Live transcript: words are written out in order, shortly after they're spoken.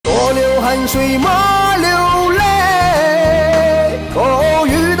汗水莫流泪，哦，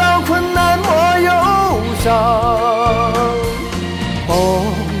遇到困难莫忧伤，风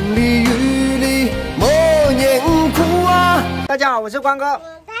里雨里莫念苦啊。大家好，我是光哥。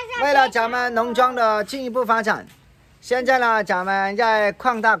为了咱们农庄的进一步发展，现在呢，咱们在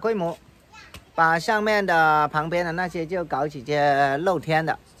扩大规模，把上面的旁边的那些就搞几些露天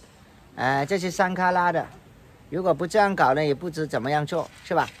的，这是山旮旯的。如果不这样搞呢，也不知怎么样做，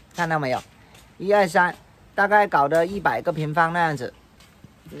是吧？看到没有？1、2、3，大概搞的100个平方那样子，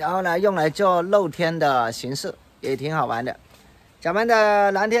然后呢，用来做露天的形式，也挺好玩的。咱们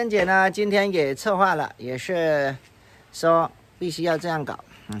的蓝天姐呢，今天也策划了，也是说必须要这样搞。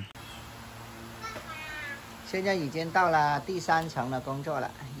现在已经到了第3层的工作了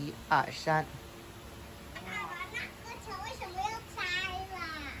，1、2、3。爸爸，那个球为什么要拆了？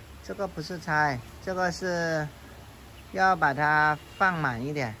这个不是拆，这个是要把它放满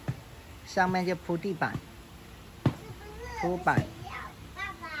一点，上面就铺地板。铺板。爸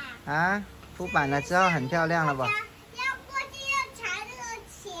爸。啊，铺板了之后很漂亮了不？要过去要踩这个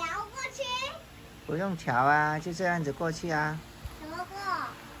桥过去。不用桥啊，就这样子过去啊。怎么过？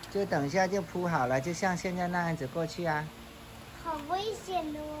就等一下就铺好了，就像现在那样子过去啊。好危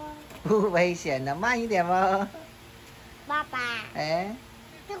险的哦。不危险的，慢一点哦。爸爸。哎。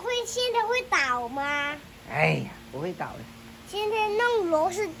现在会倒吗？哎呀，不会倒的。现在弄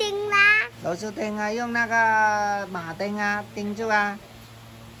螺丝钉啦。螺丝钉啊，用那个马钉啊钉住啊，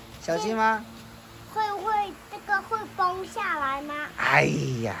小心吗？这个会崩下来吗？哎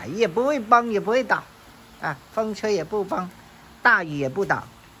呀，也不会崩，也不会倒，啊，风吹也不崩，大雨也不倒，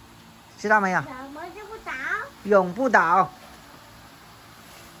知道没有？怎么就不倒？永不倒。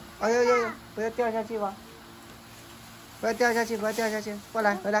哎呦呦呦，不要掉下去吧！不要掉下去，不要掉下去，过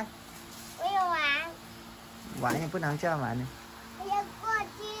来，回来。我有玩。玩也不能这样玩呢。我要过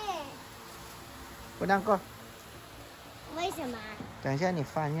去。不让过。为什么？等一下你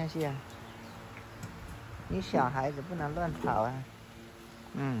翻下去啊！你小孩子不能乱跑啊。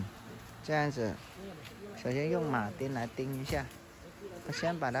这样子，首先用马钉来钉一下，我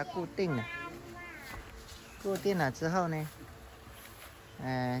先把它固定了。固定了之后呢，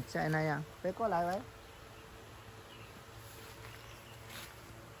再那样，别过来喂。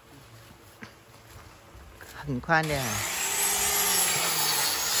很宽的。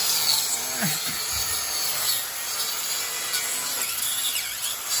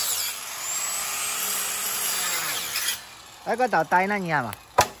嗰個豆低啦，而係嘛？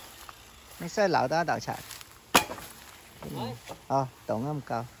你需要留多一豆柴。哦，豆啱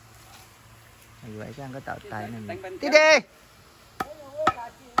夠。我以為這樣個豆低呢。弟弟，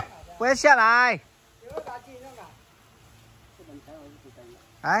不要下來。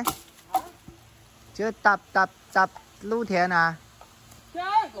哎，就搭露田啊。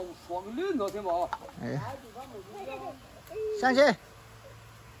哎，上去。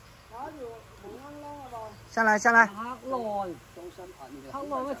上來，上來。黑來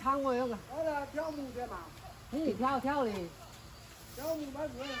個撐我個。你跳嚟。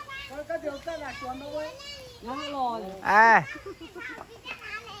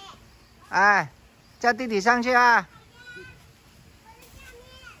哎，叫弟弟上去啊！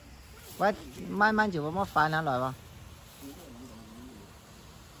喂，慢慢就咁翻下來喎。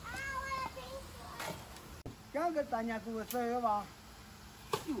這個大家給我睡了吧？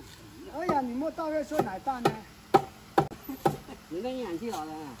哎呀，你莫到月睡奶蛋呢？你那氧氣來了。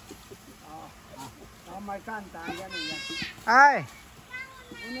我咪干蛋嘅你呀。哎。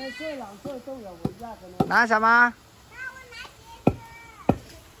我們睡老睡都有回家可能。拿什麼？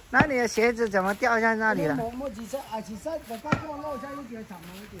那你的鞋子怎麼掉下那裡了？其實我剛剛落下一點，怎麼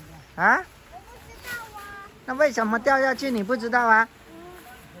一點的？啊？我不知道啊。那為什麼掉下去你不知道啊？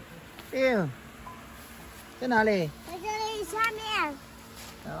喲，在哪裡？在這裡下面。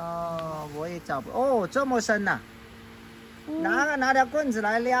哦，我也找不。哦，這麼深吶！拿條棍子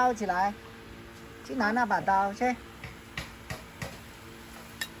來撩起來，去拿那把刀去。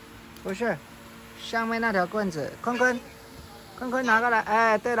不是，上面那條棍子，坤坤拿過來。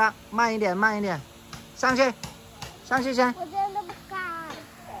哎，對了，慢一點，慢一點，上去先。我真的不敢。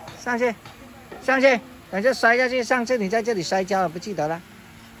上去，等下摔下去，上次你在這裡摔跤了，不記得了。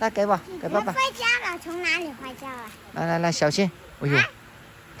來，給我，給爸爸。摔跤了，從哪裡摔跤了？來，小心！哎呦，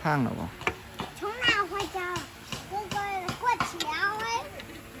燙了我。從哪摔跤了？過橋哎。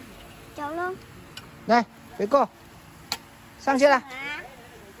走咯。來，別過，上去了。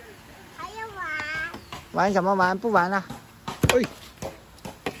還要玩？玩什麼玩？不玩了。哎。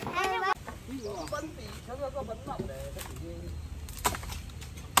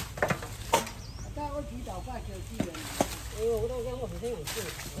哎呦，我都跟我很想去。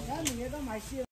你看你那个买戏。